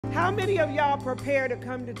How many of y'all prepare to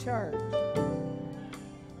come to church?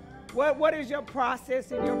 What is your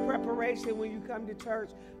process and your preparation when you come to church?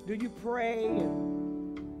 Do you pray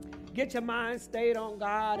and get your mind stayed on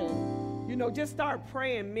God and, just start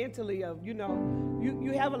praying mentally of,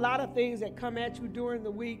 you have a lot of things that come at you during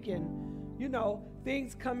the week and,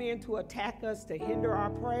 things come in to attack us to hinder our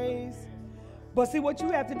praise. But see, what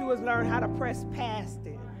you have to do is learn how to press past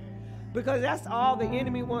it, because that's all the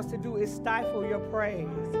enemy wants to do is stifle your praise.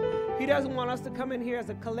 He doesn't want us to come in here as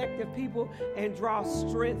a collective people and draw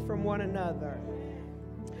strength from one another.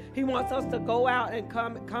 He wants us to go out and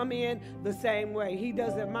come in the same way. He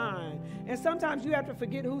doesn't mind. And sometimes you have to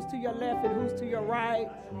forget who's to your left and who's to your right.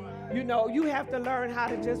 You have to learn how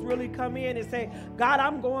to just really come in and say, God,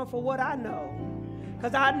 I'm going for what I know.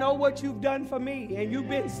 Because I know what you've done for me. And you've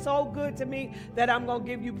been so good to me that I'm going to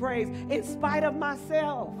give you praise in spite of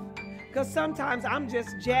myself. Because sometimes I'm just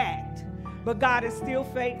jacked. But God is still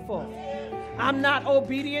faithful. I'm not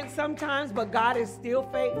obedient sometimes, but God is still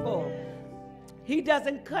faithful. He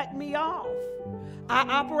doesn't cut me off. I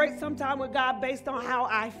operate sometimes with God based on how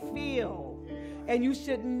I feel. And you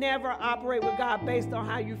should never operate with God based on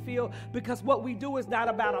how you feel, because what we do is not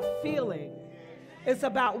about a feeling. It's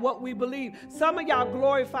about what we believe. Some of y'all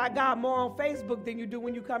glorify God more on Facebook than you do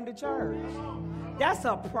when you come to church. That's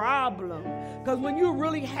a problem. Because when you're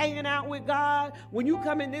really hanging out with God, when you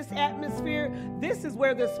come in this atmosphere, this is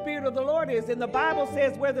where the Spirit of the Lord is. And the Bible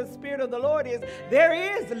says where the Spirit of the Lord is, there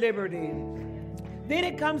is liberty. Then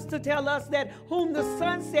it comes to tell us that whom the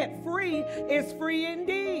Son set free is free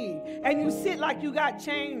indeed. And you sit like you got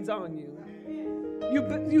chains on you.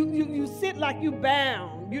 You sit like you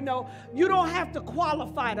bound. You don't have to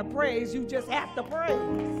qualify to praise. You just have to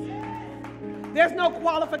praise. There's no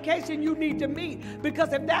qualification you need to meet,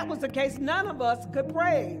 because if that was the case, none of us could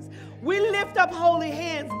praise. We lift up holy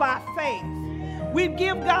hands by faith. We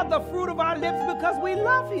give God the fruit of our lips because we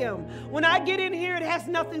love him. When I get in here, it has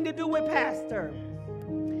nothing to do with pastor.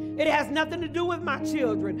 It has nothing to do with my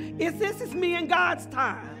children. This is me and God's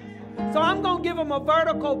time. So I'm going to give him a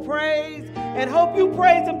vertical praise and hope you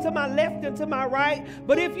praise him to my left and to my right.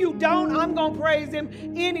 But if you don't, I'm going to praise him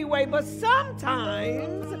anyway. But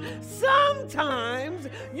sometimes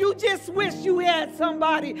you just wish you had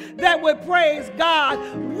somebody that would praise God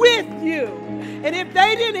with you. And if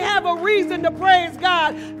they didn't have a reason to praise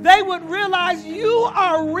God, they would realize you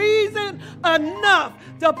are reason enough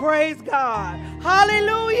to praise God.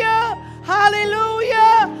 Hallelujah,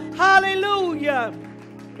 hallelujah, hallelujah.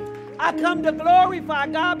 I come to glorify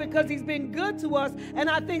God because he's been good to us. And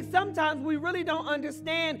I think sometimes we really don't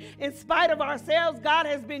understand, in spite of ourselves, God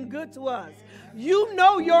has been good to us. You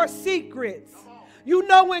know your secrets. You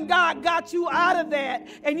know when God got you out of that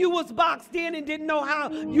and you was boxed in and didn't know how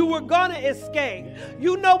you were going to escape.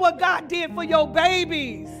 You know what God did for your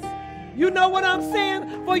babies. You know what I'm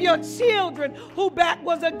saying? For your children who back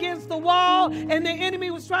was against the wall and the enemy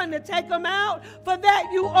was trying to take them out. For that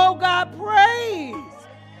you owe God praise.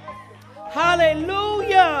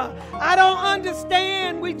 Hallelujah. I don't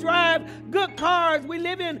understand. We drive good cars. We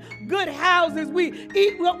live in good houses. We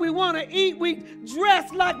eat what we want to eat. We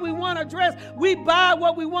dress like we want to dress. We buy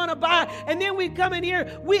what we want to buy. And then we come in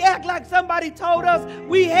here. We act like somebody told us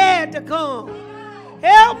we had to come.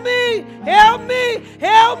 Help me, help me,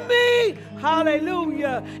 help me.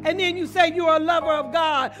 Hallelujah. And then you say you're a lover of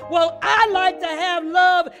God. Well, I like to have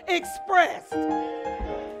love expressed.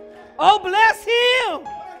 Oh, bless him.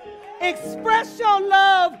 Express your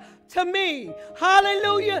love to me.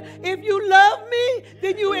 Hallelujah. If you love me,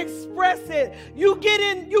 then you express it. You get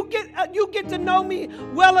to know me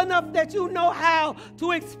well enough that you know how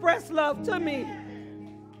to express love to me.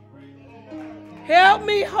 Help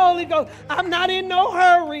me, Holy Ghost. I'm not in no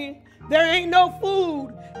hurry. There ain't no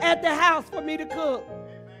food at the house for me to cook.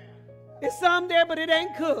 It's some there, but it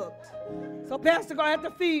ain't cooked. So Pastor gonna have to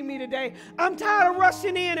feed me today. I'm tired of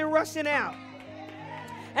rushing in and rushing out.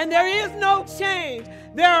 And there is no change.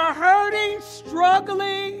 There are hurting,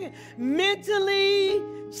 struggling, mentally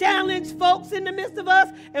challenged folks in the midst of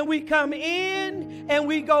us, and we come in and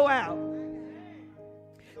we go out.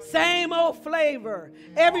 Same old flavor.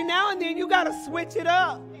 Every now and then you got to switch it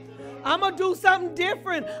up. I'm going to do something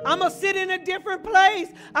different. I'm going to sit in a different place.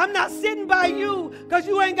 I'm not sitting by you because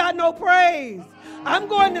you ain't got no praise. I'm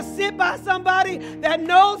going to sit by somebody that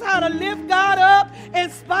knows how to lift God up in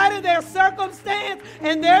spite of their circumstance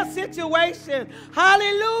and their situation.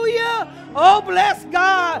 Hallelujah. Oh, bless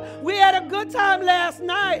God. We had a good time last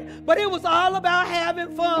night, but it was all about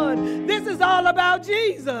having fun. This is all about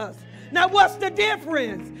Jesus. Now, what's the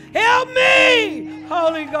difference? Help me,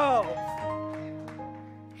 Holy Ghost.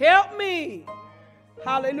 Help me.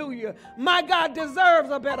 Hallelujah. My God deserves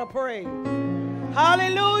a better praise.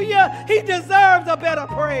 Hallelujah. He deserves a better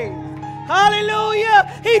praise.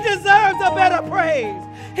 Hallelujah. He deserves a better praise.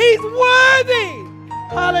 He's worthy.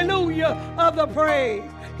 Hallelujah. Of the praise.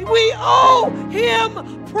 We owe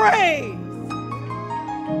him praise.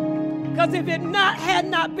 Because if it had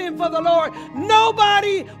not been for the Lord,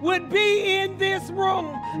 nobody would be in this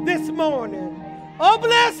room this morning. Oh,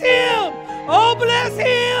 bless him. Oh, bless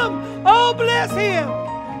him. Oh, bless him.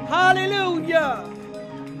 Hallelujah.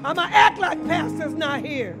 I'm going to act like pastor's not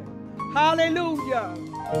here. Hallelujah.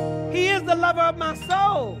 He is the lover of my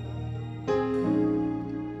soul.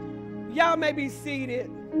 Y'all may be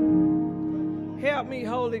seated. Help me,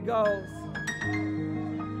 Holy Ghost.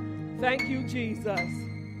 Thank you, Jesus.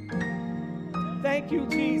 Thank you,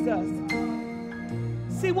 Jesus.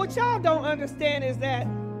 See, what y'all don't understand is that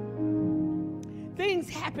things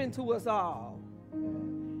happen to us all.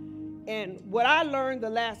 And what I learned the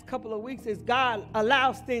last couple of weeks is God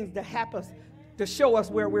allows things to happen to show us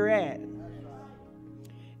where we're at.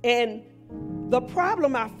 And the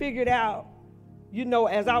problem I figured out, you know,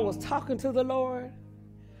 as I was talking to the Lord,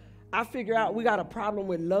 I figured out we got a problem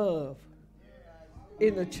with love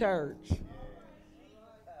in the church.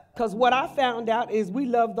 Because what I found out is we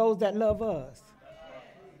love those that love us.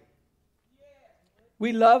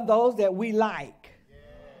 We love those that we like.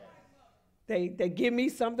 They give me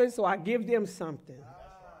something, so I give them something.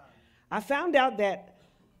 I found out that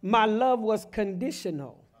my love was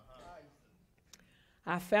conditional.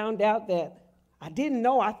 I found out that I didn't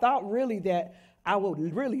know. I thought really that I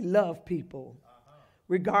would really love people,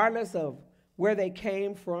 regardless of where they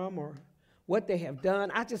came from or what they have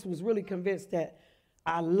done. I just was really convinced that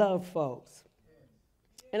I love folks.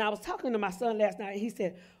 And I was talking to my son last night. He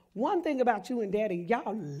said, one thing about you and Daddy,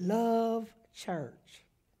 y'all love church.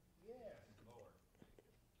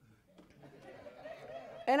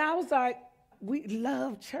 And I was like, we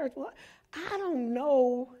love church. Well, I don't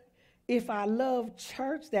know if I love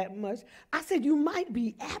church that much. I said, you might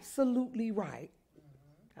be absolutely right.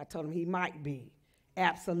 I told him he might be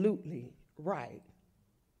absolutely right.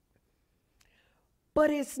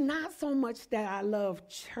 But it's not so much that I love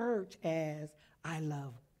church as I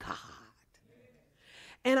love God.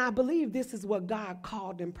 And I believe this is what God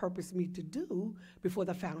called and purposed me to do before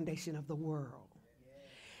the foundation of the world.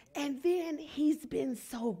 And then he's been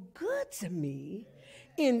so good to me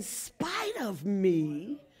in spite of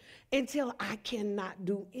me until I cannot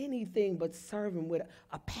do anything but serve him with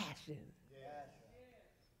a passion.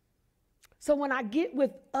 So when I get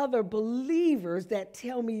with other believers that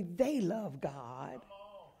tell me they love God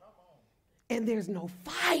and there's no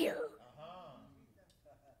fire,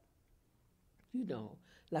 you know,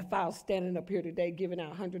 like if I was standing up here today giving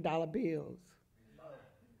out $100 bills,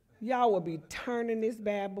 y'all will be turning this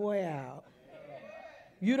bad boy out.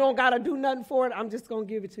 You don't got to do nothing for it. I'm just going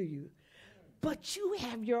to give it to you. But you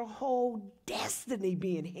have your whole destiny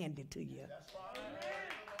being handed to you.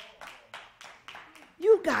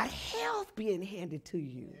 You got health being handed to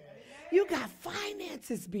you. You got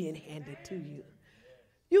finances being handed to you.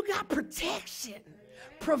 You got protection,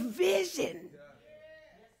 provision.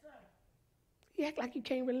 You act like you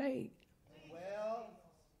can't relate.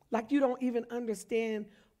 Like you don't even understand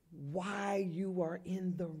why you are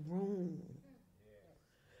in the room.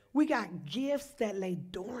 We got gifts that lay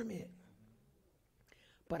dormant.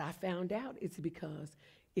 But I found out it's because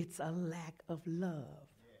it's a lack of love.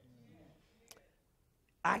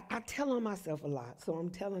 I tell on myself a lot, so I'm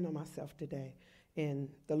telling on myself today. And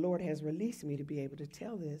the Lord has released me to be able to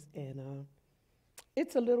tell this. And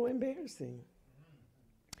it's a little embarrassing.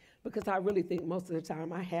 Because I really think most of the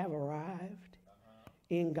time I have arrived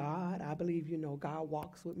in God. I believe, you know, God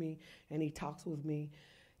walks with me and he talks with me.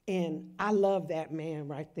 And I love that man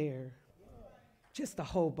right there. Just a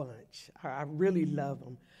whole bunch. I really love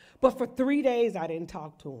him. But for 3 days, I didn't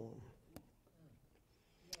talk to him.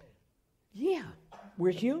 Yeah,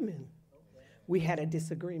 we're human. We had a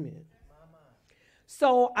disagreement.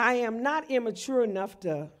 So I am not immature enough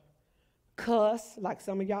to cuss like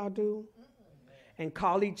some of y'all do and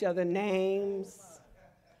call each other names,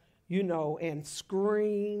 you know, and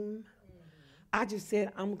scream. I just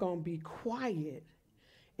said, I'm going to be quiet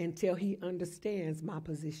until he understands my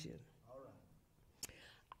position.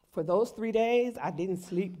 For those 3 days, I didn't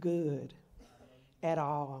sleep good at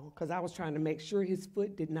all because I was trying to make sure his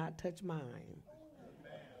foot did not touch mine.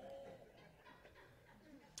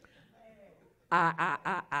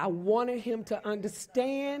 I wanted him to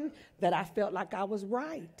understand that I felt like I was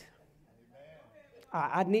right.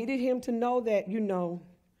 I needed him to know that, you know,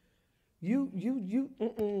 you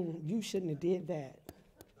shouldn't have did that.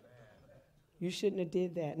 You shouldn't have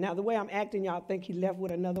did that. Now, the way I'm acting, y'all think he left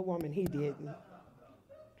with another woman. He didn't.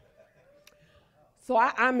 So,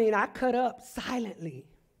 I cut up silently.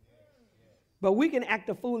 But we can act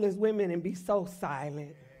a fool as women and be so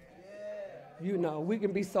silent. You know, we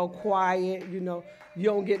can be so quiet. You know, you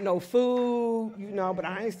don't get no food, you know, but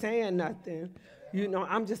I ain't saying nothing. You know,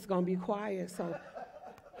 I'm just going to be quiet. So,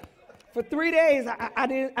 for 3 days, I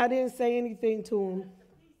didn't say anything to him.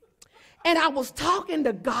 And I was talking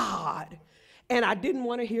to God, and I didn't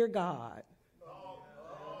want to hear God.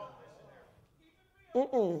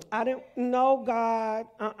 I didn't know God.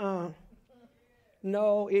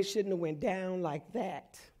 No, it shouldn't have went down like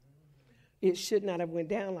that. It should not have went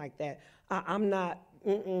down like that. I'm not,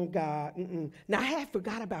 God. Now, I had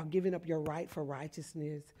forgot about giving up your right for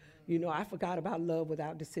righteousness. You know, I forgot about love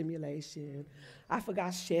without dissimulation. I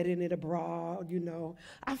forgot shedding it abroad, you know.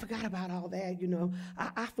 I forgot about all that, you know.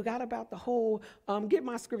 I forgot about the whole, get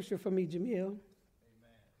my scripture for me, Jamil. Amen.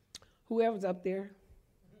 Whoever's up there.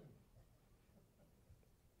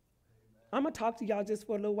 I'm going to talk to y'all just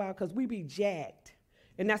for a little while because we be jacked.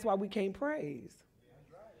 And that's why we can't praise.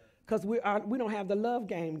 Because we don't have the love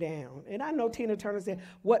game down. And I know Tina Turner said,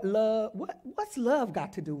 what's love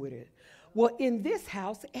got to do with it? Well, in this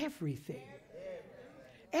house, everything.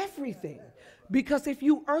 Everything. Because if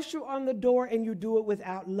you usher on the door and you do it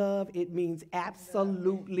without love, it means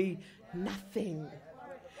absolutely nothing.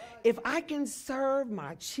 If I can serve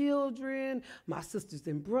my children, my sisters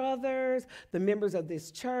and brothers, the members of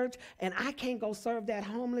this church, and I can't go serve that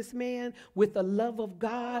homeless man with the love of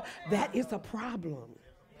God, that is a problem.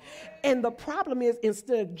 And the problem is,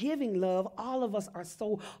 instead of giving love, all of us are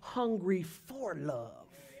so hungry for love.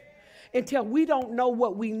 Until we don't know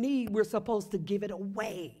what we need, we're supposed to give it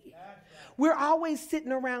away. We're always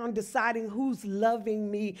sitting around deciding who's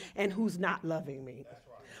loving me and who's not loving me.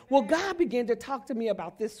 Well, God began to talk to me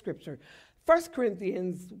about this scripture. 1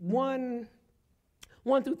 Corinthians 1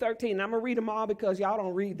 through 13. I'm going to read them all because y'all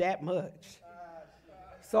don't read that much.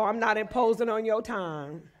 So I'm not imposing on your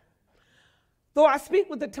time. Though I speak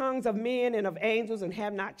with the tongues of men and of angels and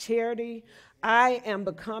have not charity, I am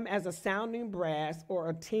become as a sounding brass or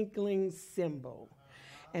a tinkling cymbal.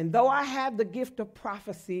 And though I have the gift of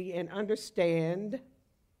prophecy and understand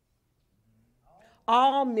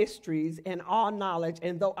all mysteries and all knowledge,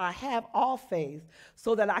 and though I have all faith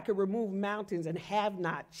so that I can remove mountains and have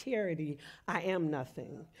not charity, I am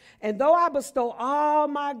nothing. And though I bestow all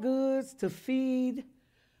my goods to feed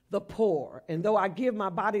the poor, and though I give my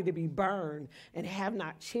body to be burned and have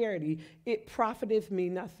not charity, it profiteth me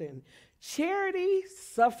nothing. Charity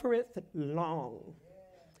suffereth long,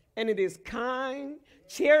 and it is kind.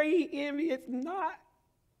 Charity envieth not.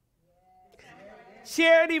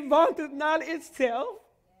 Charity vaunteth not itself.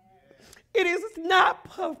 It is not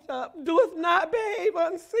puffed up, doeth not behave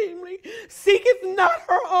unseemly, seeketh not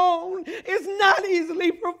her own, is not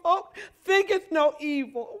easily provoked, thinketh no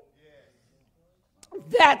evil.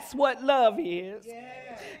 That's what love is.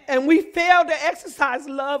 Yeah. And we fail to exercise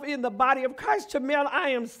love in the body of Christ. Jamel,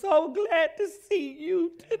 I am so glad to see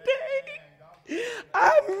you today.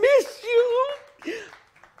 I miss you.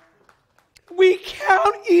 We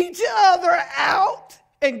count each other out,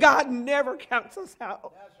 and God never counts us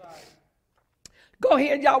out. That's right. Go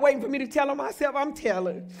ahead, y'all waiting for me to tell them myself. I'm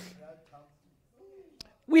telling.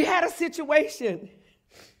 We had a situation.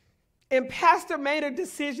 And Pastor made a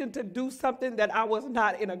decision to do something that I was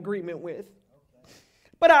not in agreement with.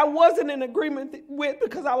 But I wasn't in agreement with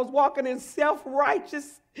because I was walking in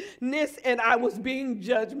self-righteousness and I was being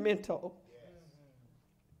judgmental.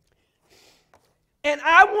 And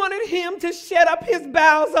I wanted him to shut up his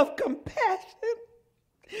bowels of compassion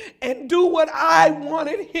and do what I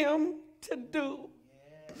wanted him to do.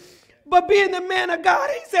 But being the man of God,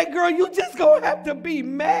 he said, girl, you just gonna have to be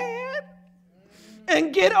mad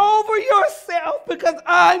and get over yourself because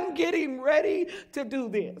I'm getting ready to do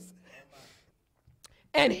this.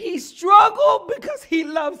 And he struggled because he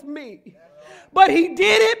loves me. But he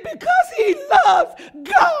did it because he loves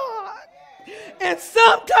God. And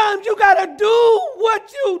sometimes you got to do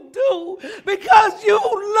what you do because you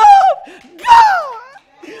love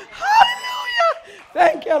God. Hallelujah.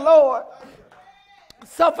 Thank you, Lord.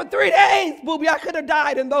 So for 3 days, booby, I could have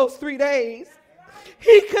died in those 3 days.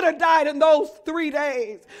 He could have died in those 3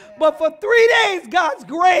 days. But for 3 days, God's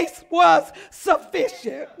grace was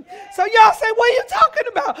sufficient. So y'all say, what are you talking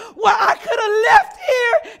about? Well, I could have left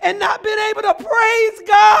here and not been able to praise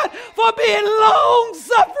God for being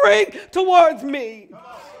long-suffering towards me.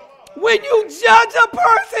 When you judge a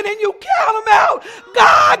person and you count them out,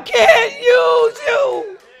 God can't use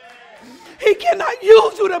you. He cannot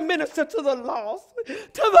use you to minister to the lost, to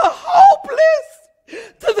the hopeless,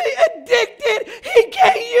 To the addicted, he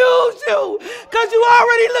can't use you because you're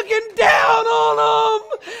already looking down on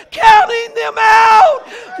them, counting them out.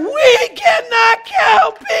 We cannot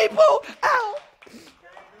count people out.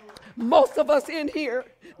 Most of us in here,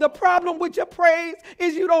 the problem with your praise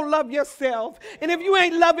is you don't love yourself. And if you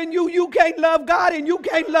ain't loving you, you can't love God and you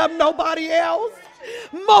can't love nobody else.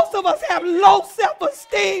 Most of us have low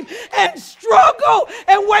self-esteem and struggle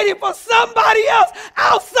and waiting for somebody else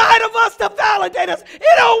outside of us to validate us.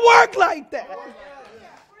 It don't work like that.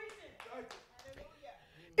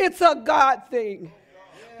 It's a God thing.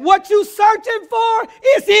 What you searching for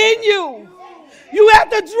is in you. You have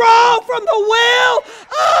to draw from the well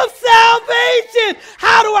of salvation.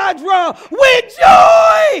 How do I draw? With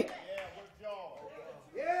joy.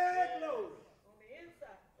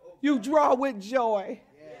 You draw with joy.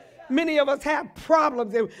 Many of us have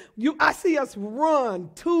problems. And I see us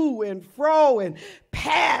run to and fro and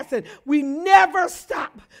pass, and we never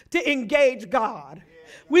stop to engage God.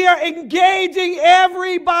 We are engaging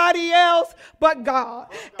everybody else but God.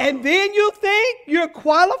 And then you think you're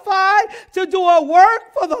qualified to do a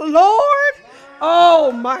work for the Lord?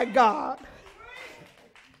 Oh, my God.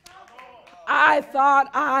 I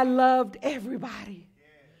thought I loved everybody.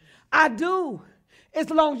 I do. As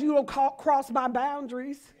long as you don't cross my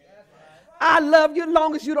boundaries. I love you as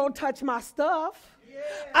long as you don't touch my stuff.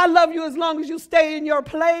 I love you as long as you stay in your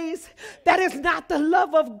place. That is not the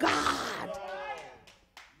love of God.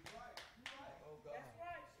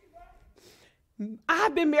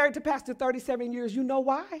 I've been married to Pastor 37 years. You know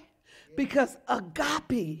why? Because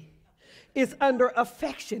agape is under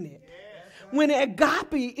affectionate. When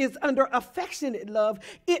agape is under affectionate love,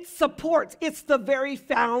 it supports. It's the very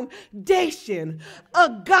foundation.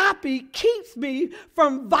 Agape keeps me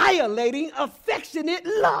from violating affectionate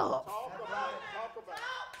love.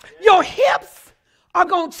 Your hips are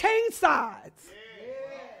going to change sides.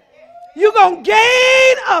 You're going to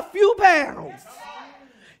gain a few pounds.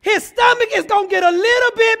 His stomach is going to get a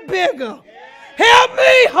little bit bigger. Help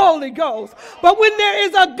me, Holy Ghost. But when there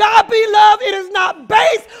is agape love, it is not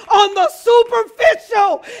based on the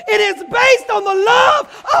superficial. It is based on the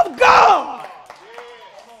love of God.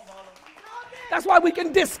 That's why we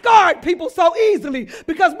can discard people so easily,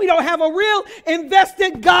 because we don't have a real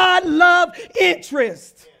invested God love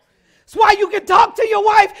interest. That's why you can talk to your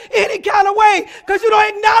wife any kind of way, because you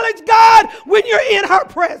don't acknowledge God when you're in her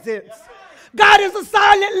presence. God is a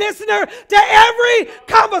silent listener to every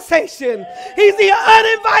conversation. He's the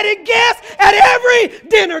uninvited guest at every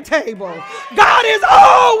dinner table. God is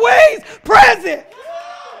always present.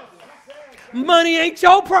 Money ain't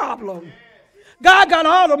your problem. God got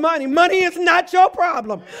all the money. Money is not your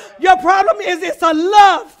problem. Your problem is it's a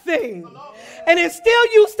love thing. And until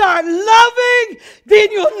you start loving,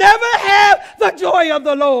 then you'll never have the joy of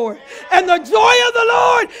the Lord. And the joy of the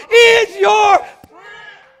Lord is your.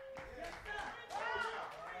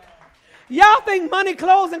 Y'all think money,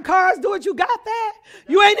 clothes, and cars do it? You got that?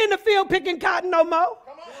 You ain't in the field picking cotton no more.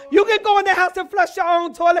 You can go in the house and flush your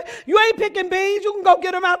own toilet. You ain't picking beans. You can go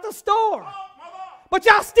get them out the store. But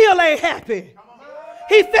y'all still ain't happy.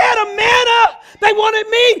 He fed them manna. They wanted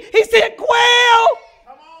meat. He said quail.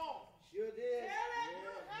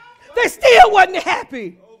 They still wasn't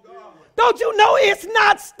happy. Don't you know it's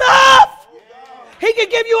not stuff? He can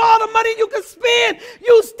give you all the money you can spend.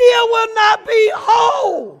 You still will not be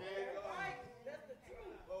whole.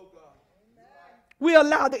 We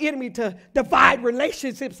allow the enemy to divide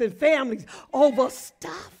relationships and families over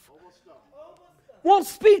stuff. Won't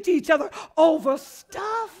speak to each other over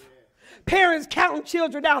stuff. Parents counting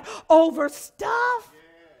children out over stuff.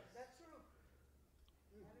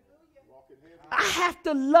 I have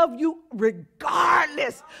to love you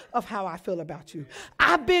regardless of how I feel about you.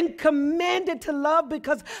 I've been commanded to love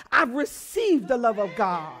because I've received the love of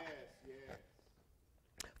God.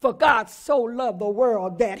 For God so loved the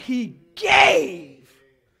world that he gave.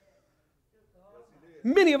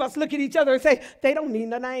 Many of us look at each other and say, they don't need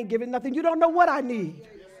nothing. I ain't giving nothing. You don't know what I need.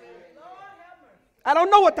 I don't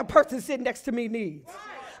know what the person sitting next to me needs.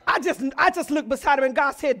 I just look beside him and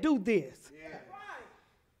God said, do this.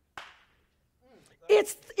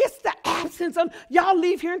 It's the absence of, y'all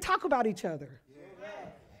leave here and talk about each other.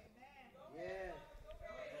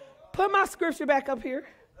 Put my scripture back up here.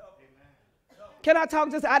 Can I talk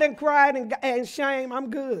just, I didn't cry and shame, I'm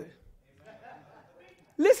good.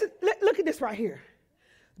 Listen, look at this right here.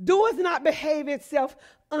 Doeth not behave itself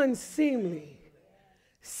unseemly.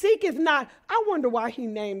 Seeketh not, I wonder why he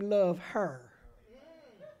named love her.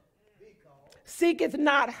 Seeketh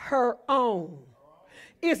not her own.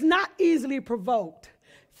 Is not easily provoked.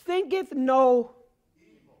 Thinketh no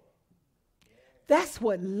evil. That's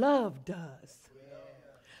what love does.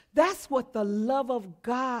 That's what the love of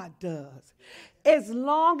God does. As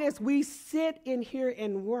long as we sit in here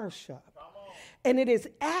and worship, and it is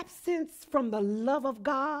absence from the love of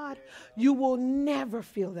God, you will never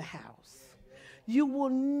feel the house. You will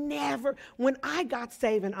never. When I got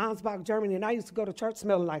saved in Ansbach, Germany, and I used to go to church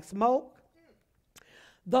smelling like smoke,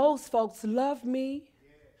 those folks loved me.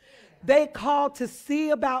 They called to see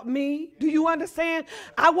about me. Do you understand?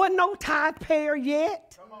 I wasn't no tithe payer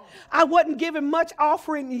yet. I wasn't giving much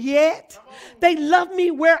offering yet. They loved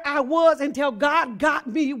me where I was until God got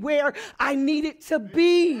me where I needed to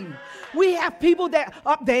be. We have people that,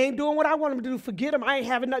 they ain't doing what I want them to do. Forget them. I ain't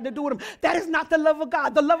having nothing to do with them. That is not the love of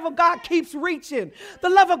God. The love of God keeps reaching. The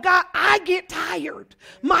love of God, I get tired.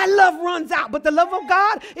 My love runs out. But the love of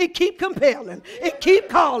God, it keep compelling. It keep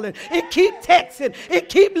calling. It keep texting. It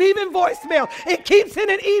keep leaving voicemail. It keeps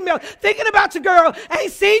sending email. Thinking about your girl.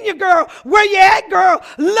 Ain't seen your girl. Where you at, girl?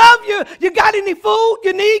 Love you. You got any food?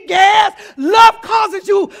 You need gas? Love causes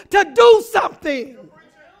you to do something.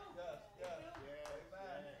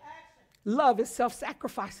 Love is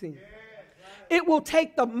self-sacrificing. It will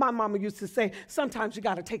take my mama used to say, sometimes you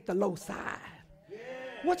got to take the low side.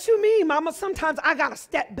 What you mean, mama? Sometimes I got to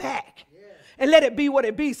step back and let it be what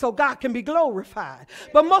it be so God can be glorified.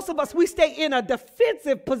 But most of us, we stay in a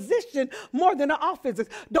defensive position more than an offensive.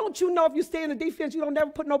 Don't you know if you stay in the defense, you don't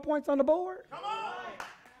never put no points on the board? Come on.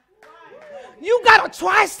 You got to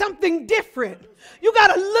try something different. You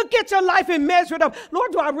got to look at your life and measure it up.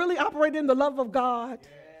 Lord, do I really operate in the love of God?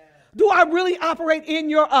 Do I really operate in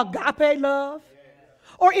your agape love?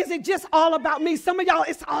 Or is it just all about me? Some of y'all,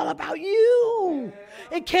 it's all about you.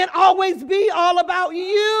 It can't always be all about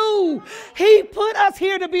you. He put us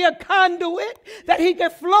here to be a conduit that he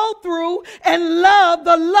can flow through and love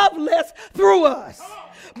the loveless through us.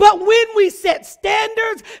 But when we set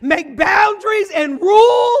standards, make boundaries and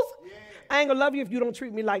rules, I ain't going to love you if you don't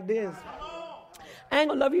treat me like this. I ain't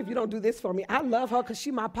going to love you if you don't do this for me. I love her because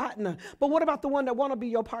she's my partner. But what about the one that want to be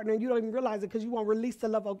your partner and you don't even realize it because you won't release the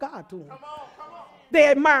love of God to them? Come on.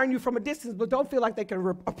 They're admiring you from a distance but don't feel like they can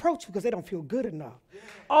approach you because they don't feel good enough.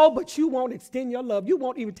 Oh, but you won't extend your love. You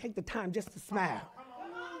won't even take the time just to smile.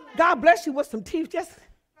 God bless you with some teeth. Just,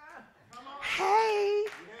 hey.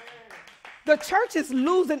 The church is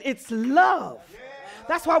losing its love.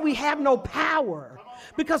 That's why we have no power.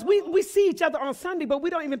 Because we see each other on Sunday, but we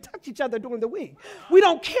don't even touch each other during the week. We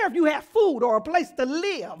don't care if you have food or a place to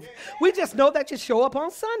live. We just know that you show up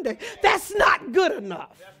on Sunday. That's not good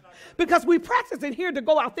enough. Because we practice in here to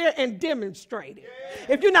go out there and demonstrate it.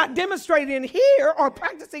 If you're not demonstrating in here or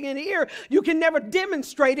practicing in here, you can never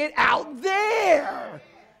demonstrate it out there.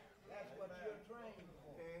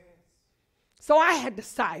 So I had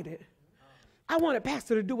decided I wanted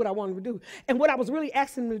Pastor to do what I wanted to do. And what I was really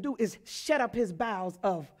asking him to do is shut up his bowels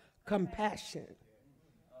of compassion.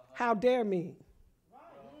 How dare me?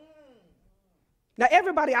 Now,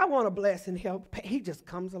 everybody I want to bless and help, he just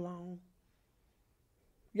comes along.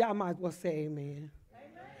 Y'all might as well say amen.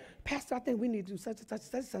 Pastor, I think we need to do such and such,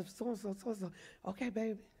 such and such, so and so, so and so. Okay,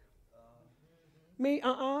 baby. Me,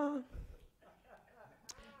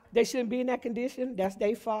 They shouldn't be in that condition. That's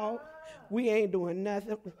their fault. We ain't doing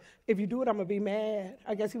nothing. If you do it, I'm going to be mad.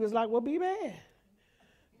 I guess he was like, well, be mad.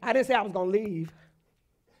 I didn't say I was going to leave.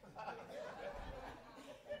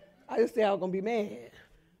 I just said I was going to be mad.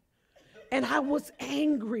 And I was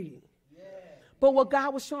angry. But what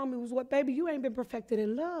God was showing me was what, baby, you ain't been perfected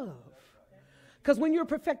in love. Because when you're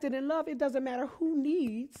perfected in love, it doesn't matter who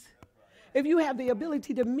needs. If you have the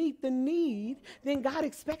ability to meet the need, then God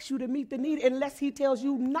expects you to meet the need unless he tells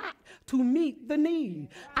you not to meet the need.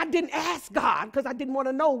 I didn't ask God because I didn't want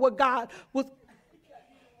to know what God was.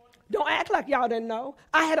 Don't act like y'all didn't know.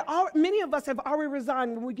 Many of us have already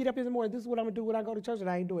resigned when we get up in the morning. This is what I'm going to do when I go to church, and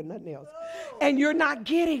I ain't doing nothing else. And you're not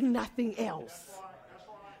getting nothing else.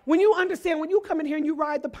 When you understand, when you come in here and you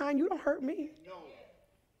ride the pine, you don't hurt me.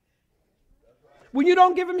 When you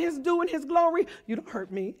don't give him his due and his glory, you don't hurt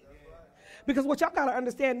me. Because what y'all got to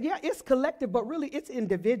understand, yeah, it's collective, but really it's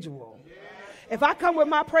individual. If I come with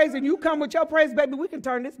my praise and you come with your praise, baby, we can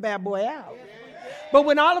turn this bad boy out. But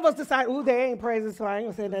when all of us decide, ooh, they ain't praising, so I ain't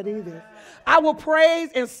going to say that either. I will praise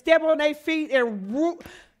and step on their feet and root.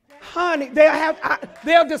 Honey,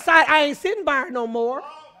 they'll decide I ain't sitting by her no more.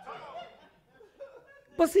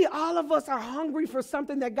 But see, all of us are hungry for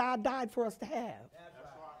something that God died for us to have.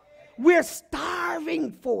 We're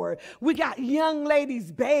starving for it. We got young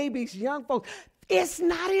ladies, babies, young folks. It's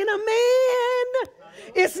not in a man.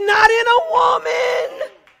 It's not in a woman.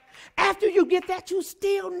 After you get that, you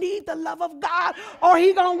still need the love of God, or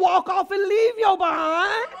he going to walk off and leave you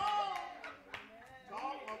behind.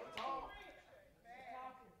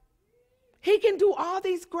 He can do all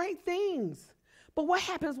these great things. But what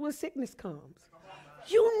happens when sickness comes?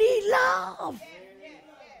 You need love.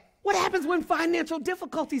 What happens when financial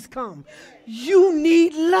difficulties come? You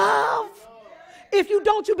need love. If you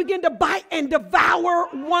don't, you begin to bite and devour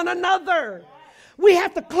one another. We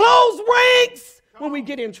have to close ranks when we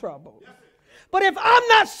get in trouble. But if I'm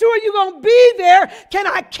not sure you're going to be there, can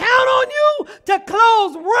I count on you to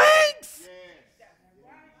close ranks?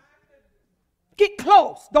 Get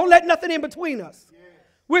close. Don't let nothing in between us.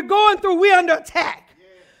 We're going through, we're under attack.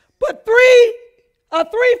 But a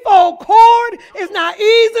threefold cord is not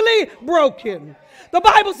easily broken. The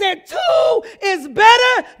Bible said 2 is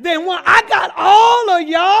better than 1. I got all of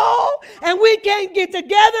y'all, and we can't get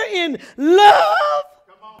together in love.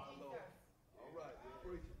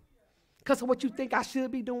 Because of what you think I should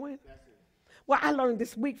be doing? Well, I learned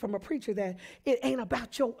this week from a preacher that it ain't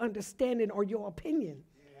about your understanding or your opinion.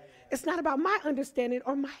 It's not about my understanding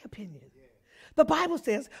or my opinion. The Bible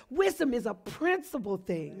says wisdom is a principal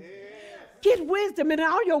thing. Get wisdom, and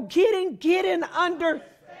all your getting under.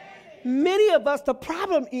 Many of us, the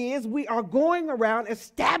problem is we are going around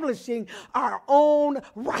establishing our own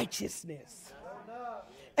righteousness.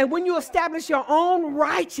 And when you establish your own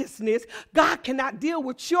righteousness, God cannot deal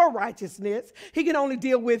with your righteousness. He can only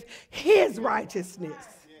deal with his righteousness.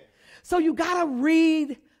 So you got to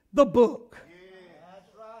read the book.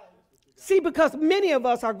 See, because many of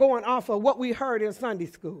us are going off of what we heard in Sunday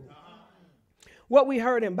school, what we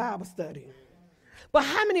heard in Bible study. But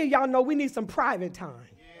how many of y'all know we need some private time?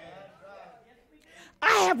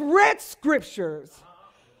 I have read scriptures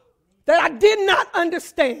that I did not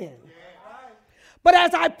understand. But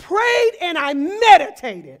as I prayed and I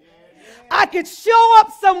meditated, I could show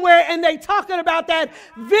up somewhere and they talking about that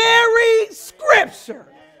very scripture.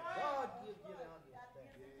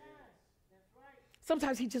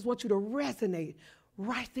 Sometimes he just wants you to resonate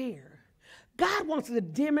right there. God wants to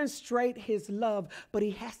demonstrate his love, but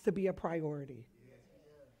he has to be a priority.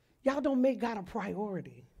 Y'all don't make God a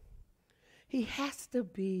priority. He has to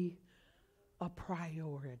be a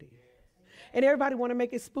priority. And everybody want to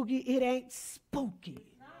make it spooky. It ain't spooky.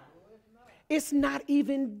 It's not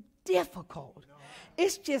even difficult.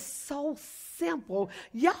 It's just so simple.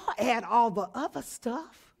 Y'all add all the other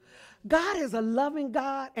stuff. God is a loving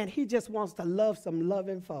God, and he just wants to love some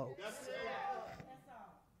loving folks.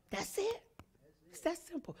 That's it. It's that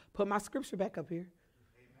simple. Put my scripture back up here.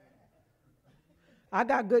 I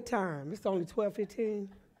got good time. It's only 12:15.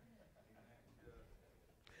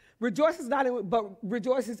 Rejoices not in, but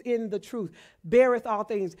rejoices in the truth. Beareth all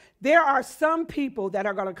things. There are some people that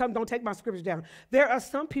are going to come. Don't take my scripture down. There are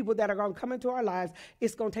some people that are going to come into our lives.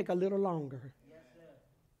 It's going to take a little longer.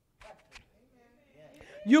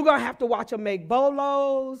 You're going to have to watch them make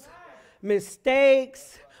bolos,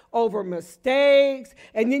 mistakes over mistakes.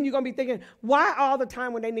 And then you're going to be thinking, why all the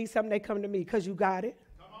time when they need something, they come to me? Because you got it.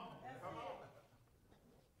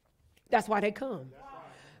 That's why they come.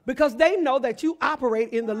 Because they know that you operate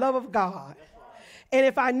in the love of God. And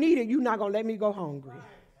if I need it, you're not going to let me go hungry.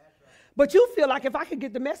 But you feel like if I could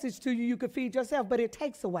get the message to you, you could feed yourself. But it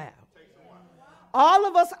takes a while. All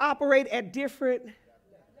of us operate at different,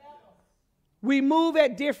 we move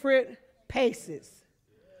at different paces.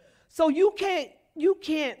 So you can't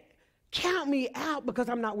count me out because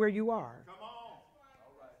I'm not where you are.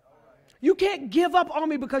 You can't give up on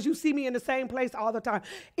me because you see me in the same place all the time.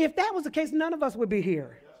 If that was the case, none of us would be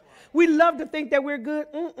here. We love to think that we're good.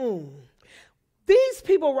 These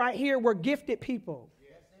people right here were gifted people.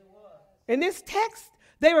 In this text,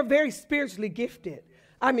 they were very spiritually gifted.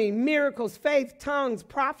 I mean, miracles, faith, tongues,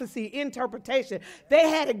 prophecy, interpretation. They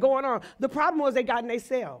had it going on. The problem was they got in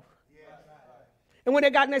themselves. And when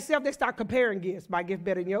they got in themselves, they start comparing gifts. My gift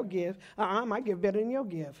better than your gift. My gift better than your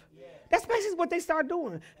gift. That's basically what they start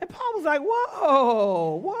doing. And Paul was like,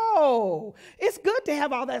 whoa. It's good to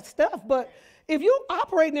have all that stuff, but if you're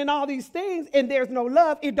operating in all these things and there's no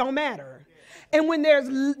love, it don't matter. And when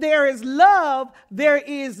there is love, there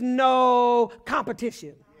is no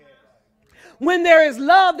competition. When there is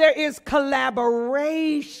love, there is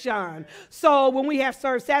collaboration. So when we have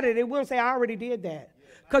Serve Saturday, we'll say, I already did that.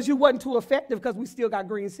 Because you wasn't too effective because we still got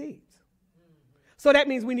green seeds. So that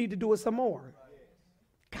means we need to do it some more.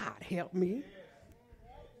 God help me.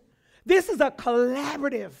 This is a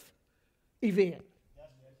collaborative event.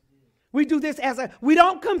 We do this we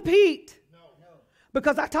don't compete.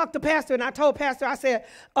 Because I talked to Pastor and I told Pastor, I said,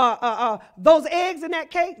 those eggs in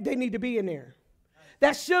that cake, they need to be in there.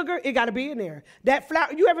 That sugar, it got to be in there. That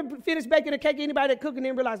flour, you ever finish baking a cake, anybody that cooking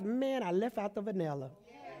and realize, man, I left out the vanilla.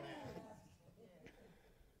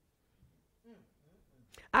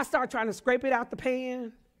 I start trying to scrape it out the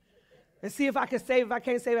pan. And see if I can save it. If I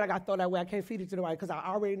can't save it, I got to throw that away. I can't feed it to nobody because I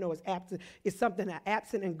already know it's absent. It's something, an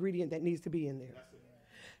absent ingredient that needs to be in there.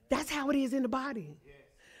 That's how it is in the body.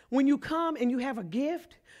 When you come and you have a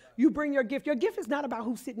gift, you bring your gift. Your gift is not about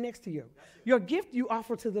who's sitting next to you. Your gift you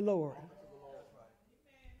offer to the Lord.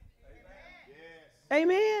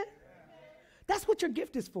 Amen. That's what your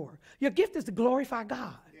gift is for. Your gift is to glorify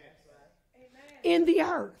God in the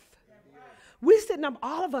earth. We're sitting up,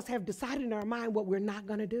 all of us have decided in our mind what we're not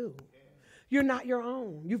going to do. You're not your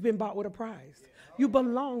own. You've been bought with a price. You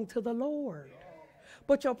belong to the Lord.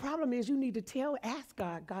 But your problem is you need to ask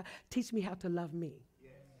God, God, teach me how to love me.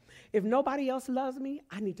 If nobody else loves me,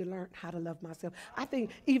 I need to learn how to love myself. I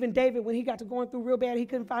think even David, when he got to going through real bad, he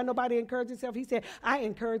couldn't find nobody to encourage himself. He said, I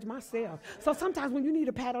encourage myself. So sometimes when you need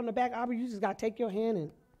a pat on the back, Arlee, you just got to take your hand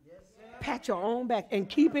and pat your own back and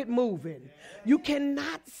keep it moving. You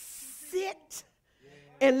cannot sit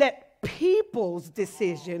and let people's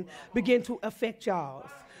decision begin to affect y'all's.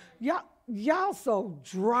 Y'all so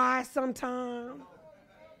dry sometimes.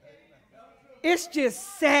 It's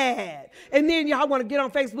just sad. And then y'all want to get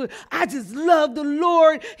on Facebook. I just love the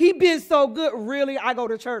Lord. He been so good. Really, I go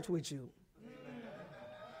to church with you.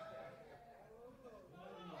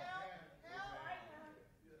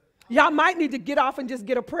 Y'all might need to get off and just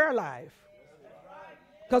get a prayer life.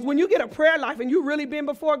 Because when you get a prayer life and you really been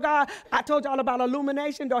before God, I told y'all about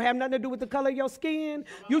illumination. Don't have nothing to do with the color of your skin.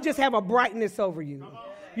 You just have a brightness over you.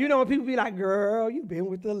 You know, when people be like, girl, you've been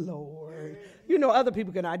with the Lord. You know, other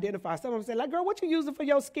people can identify. Some of them say, like, girl, what you using for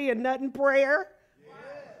your skin? Nothing, prayer.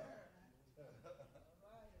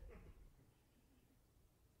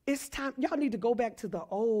 It's time. Y'all need to go back to the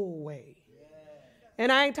old way.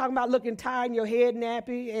 And I ain't talking about looking tired and your head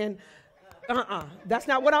nappy. And that's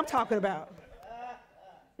not what I'm talking about.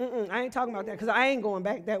 I ain't talking about that because I ain't going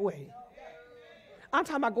back that way. I'm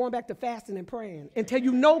talking about going back to fasting and praying until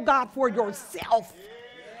you know God for yourself.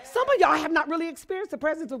 Some of y'all have not really experienced the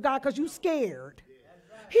presence of God because you scared.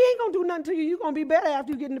 He ain't going to do nothing to you. You're going to be better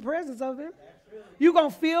after you get in the presence of him. You're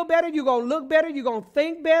going to feel better. You're going to look better. You're going to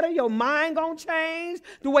think better. Your mind going to change.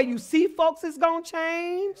 The way you see folks is going to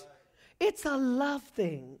change. It's a love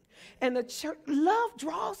thing. And the church, love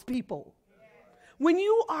draws people. When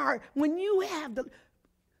you have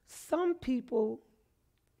some people,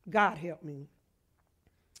 God help me.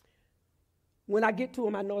 When I get to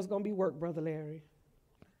them, I know it's going to be work, Brother Larry.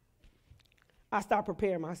 I start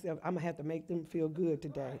preparing myself. I'm going to have to make them feel good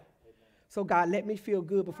today. So God, let me feel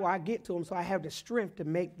good before I get to them so I have the strength to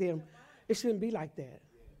make them. It shouldn't be like that.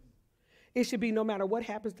 It should be no matter what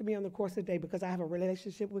happens to me on the course of the day, because I have a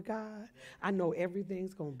relationship with God, I know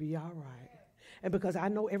everything's going to be all right. And because I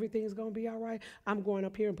know everything's going to be all right, I'm going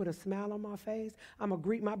up here and put a smile on my face. I'm going to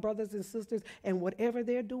greet my brothers and sisters, and whatever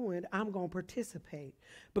they're doing, I'm going to participate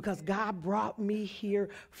because God brought me here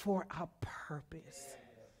for a purpose.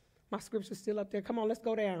 My scripture's still up there. Come on, let's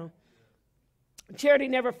go down. Charity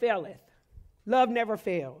never faileth. Love never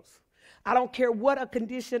fails. I don't care what a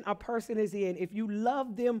condition a person is in. If you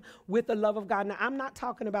love them with the love of God. Now, I'm not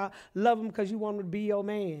talking about love them because you want them to be your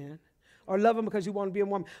man or love them because you want to be a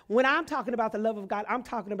woman. When I'm talking about the love of God, I'm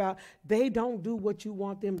talking about they don't do what you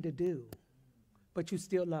want them to do, but you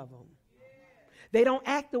still love them. They don't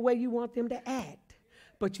act the way you want them to act,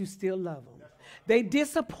 but you still love them. They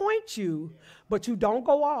disappoint you, but you don't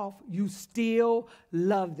go off. You still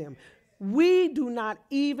love them. We do not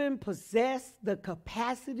even possess the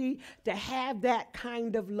capacity to have that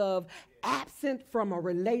kind of love absent from a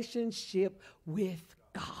relationship with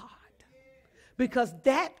God. Because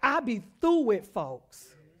that I be through with,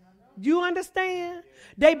 folks. You understand?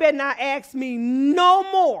 They better not ask me no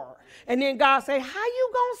more. And then God say, how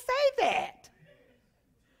you gonna say that?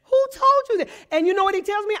 Who told you that? And you know what he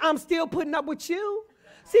tells me? I'm still putting up with you.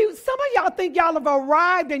 See, some of y'all think y'all have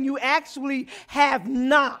arrived and you actually have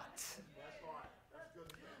not.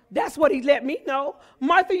 That's what he let me know.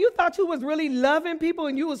 Martha, you thought you was really loving people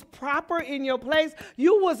and you was proper in your place.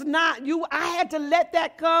 You was not. I had to let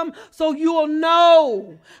that come so you'll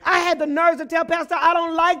know. I had the nerves to tell Pastor, I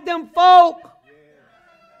don't like them folk.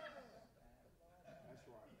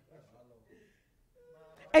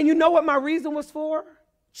 And you know what my reason was for?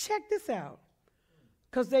 Check this out.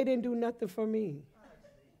 Because they didn't do nothing for me.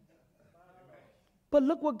 But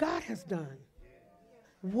look what God has done.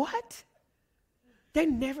 What? They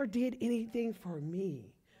never did anything for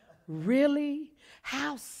me. Really?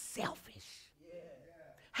 How selfish.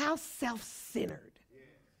 How self-centered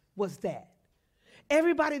was that?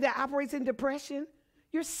 Everybody that operates in depression,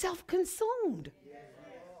 you're self-consumed.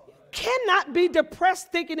 You cannot be depressed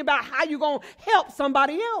thinking about how you're going to help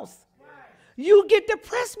somebody else. You get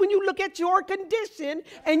depressed when you look at your condition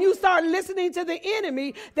and you start listening to the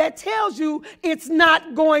enemy that tells you it's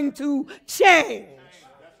not going to change.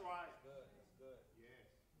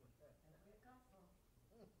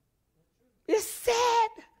 It's sad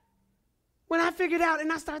when I figured out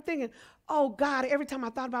and I started thinking, oh God, every time I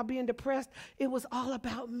thought about being depressed, it was all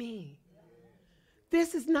about me.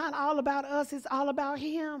 This is not all about us, it's all about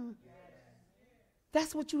him.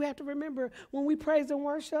 That's what you have to remember. When we praise and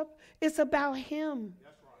worship, it's about him.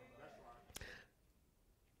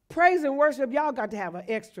 Praise and worship, y'all got to have an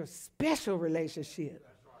extra special relationship.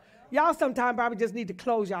 Y'all sometimes probably just need to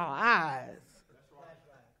close y'all eyes.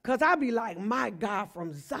 Because I be like, my God,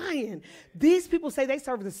 from Zion. These people say they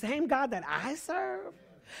serve the same God that I serve.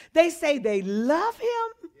 They say they love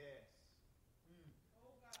him.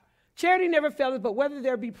 Charity never faileth, but whether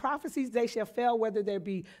there be prophecies, they shall fail. Whether there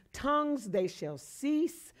be tongues, they shall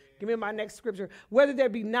cease. Give me my next scripture. Whether there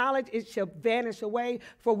be knowledge, it shall vanish away.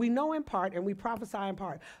 For we know in part and we prophesy in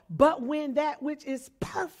part. But when that which is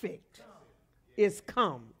perfect is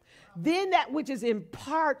come, then that which is in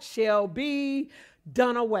part shall be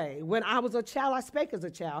done away. When I was a child, I spake as a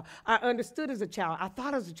child. I understood as a child. I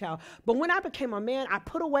thought as a child. But when I became a man, I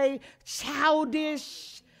put away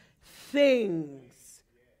childish things.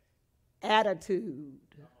 Attitude.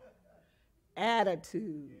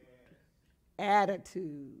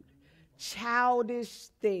 Childish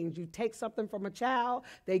things. You take something from a child,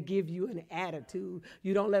 they give you an attitude.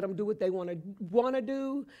 You don't let them do what they want to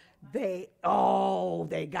do. They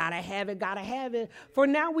gotta have it. For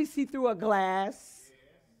now we see through a glass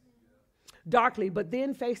darkly, but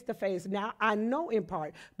then face to face. Now I know in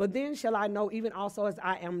part, but then shall I know even also as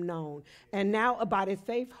I am known. And now abideth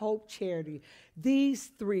faith, hope, charity.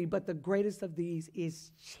 These three, but the greatest of these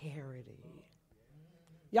is charity.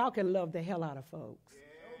 Y'all can love the hell out of folks.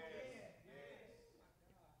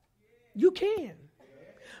 You can.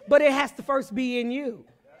 But it has to first be in you.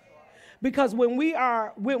 Because when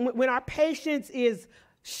our patience is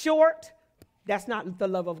short, that's not the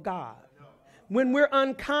love of God. When we're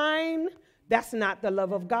unkind, that's not the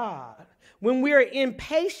love of God. When we're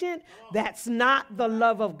impatient, that's not the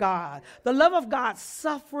love of God. The love of God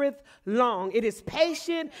suffereth long. It is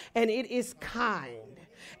patient and it is kind.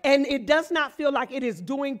 And it does not feel like it is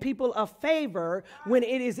doing people a favor when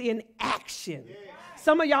it is in action.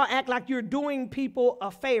 Some of y'all act like you're doing people a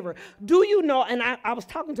favor. Do you know, and I was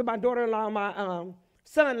talking to my daughter-in-law and my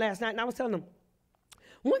son last night, and I was telling them,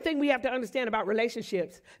 one thing we have to understand about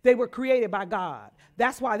relationships, they were created by God.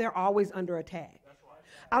 That's why they're always under attack.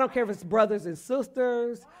 I don't care if it's brothers and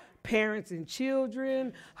sisters, parents and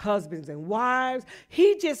children, husbands and wives.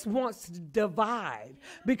 He just wants to divide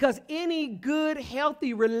because any good,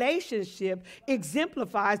 healthy relationship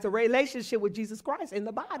exemplifies the relationship with Jesus Christ in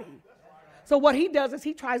the body. So what he does is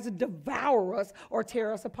he tries to devour us or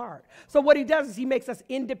tear us apart. So what he does is he makes us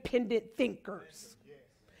independent thinkers.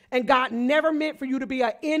 And God never meant for you to be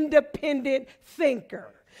an independent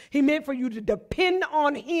thinker. He meant for you to depend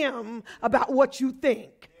on him about what you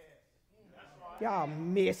think. Y'all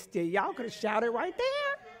missed it. Y'all could have shouted right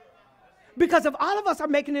there. Because if all of us are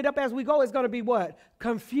making it up as we go, it's going to be what?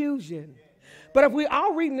 Confusion. But if we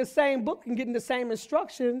all reading the same book and getting the same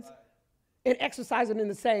instructions and exercising in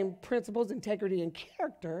the same principles, integrity, and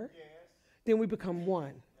character, then we become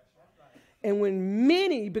one. And when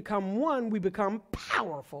many become one, we become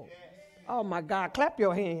powerful. Oh, my God. Clap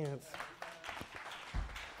your hands.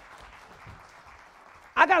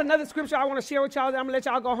 I got another scripture I want to share with y'all. I'm going to let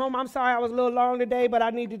y'all go home. I'm sorry I was a little long today, but I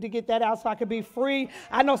needed to get that out so I could be free.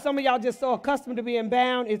 I know some of y'all just so accustomed to being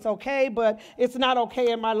bound. It's okay, but it's not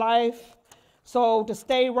okay in my life. So to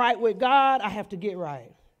stay right with God, I have to get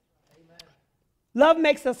right. Amen. Love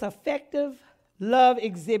makes us effective. Love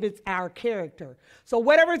exhibits our character. So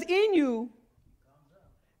whatever's in you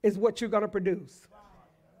is what you're going to produce.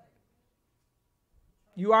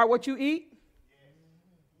 You are what you eat.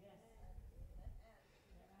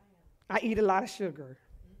 I eat a lot of sugar.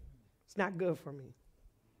 It's not good for me.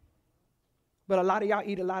 But a lot of y'all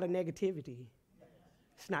eat a lot of negativity.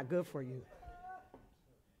 It's not good for you.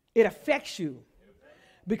 It affects you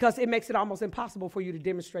because it makes it almost impossible for you to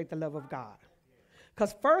demonstrate the love of God.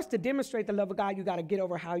 Because first, to demonstrate the love of God, you got to get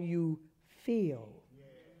over how you feel.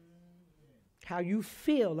 How you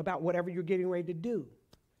feel about whatever you're getting ready to do.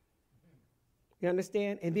 You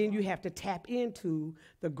understand? And then you have to tap into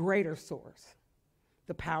the greater source.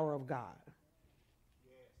 The power of God.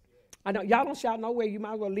 I know y'all don't shout nowhere. You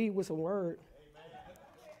might as well leave with some word.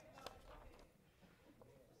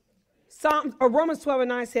 Romans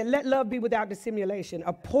 12:9 said, let love be without dissimulation.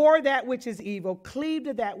 Abhor that which is evil. Cleave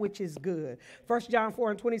to that which is good. 1 John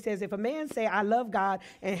 4:20 says, if a man say, I love God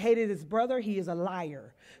and hated his brother, he is a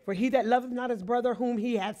liar. For he that loveth not his brother whom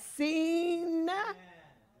he hath seen,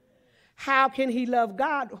 how can he love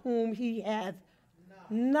God whom he hath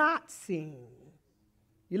not seen?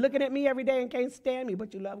 You're looking at me every day and can't stand me,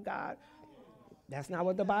 but you love God. That's not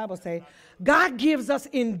what the Bible says. God gives us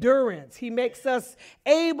endurance. He makes us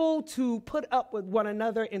able to put up with one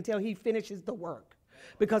another until he finishes the work.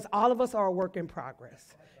 Because all of us are a work in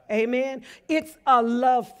progress. Amen. It's a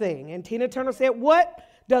love thing. And Tina Turner said, what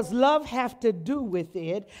does love have to do with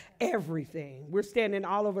it? Everything. We're standing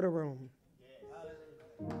all over the room.